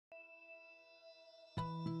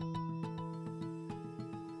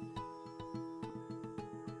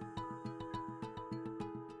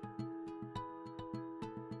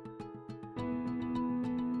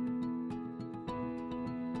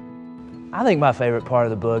I think my favorite part of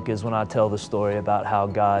the book is when I tell the story about how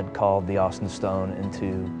God called the Austin Stone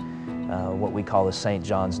into what we call the St.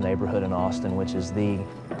 John's neighborhood in Austin, which is the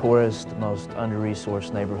poorest, most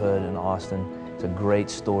under-resourced neighborhood in Austin. It's a great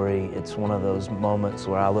story. It's one of those moments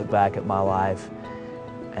where I look back at my life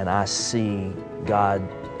and I see God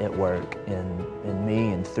at work in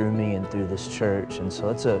me and through this church. And so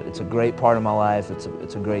it's a great part of my life.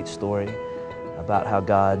 It's a great story about how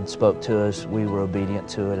God spoke to us, we were obedient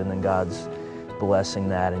to it, and then God's blessing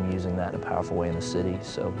that and using that in a powerful way in the city.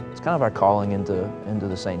 So it's kind of our calling into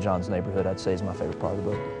the St. John's neighborhood, I'd say, is my favorite part of the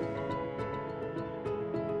book.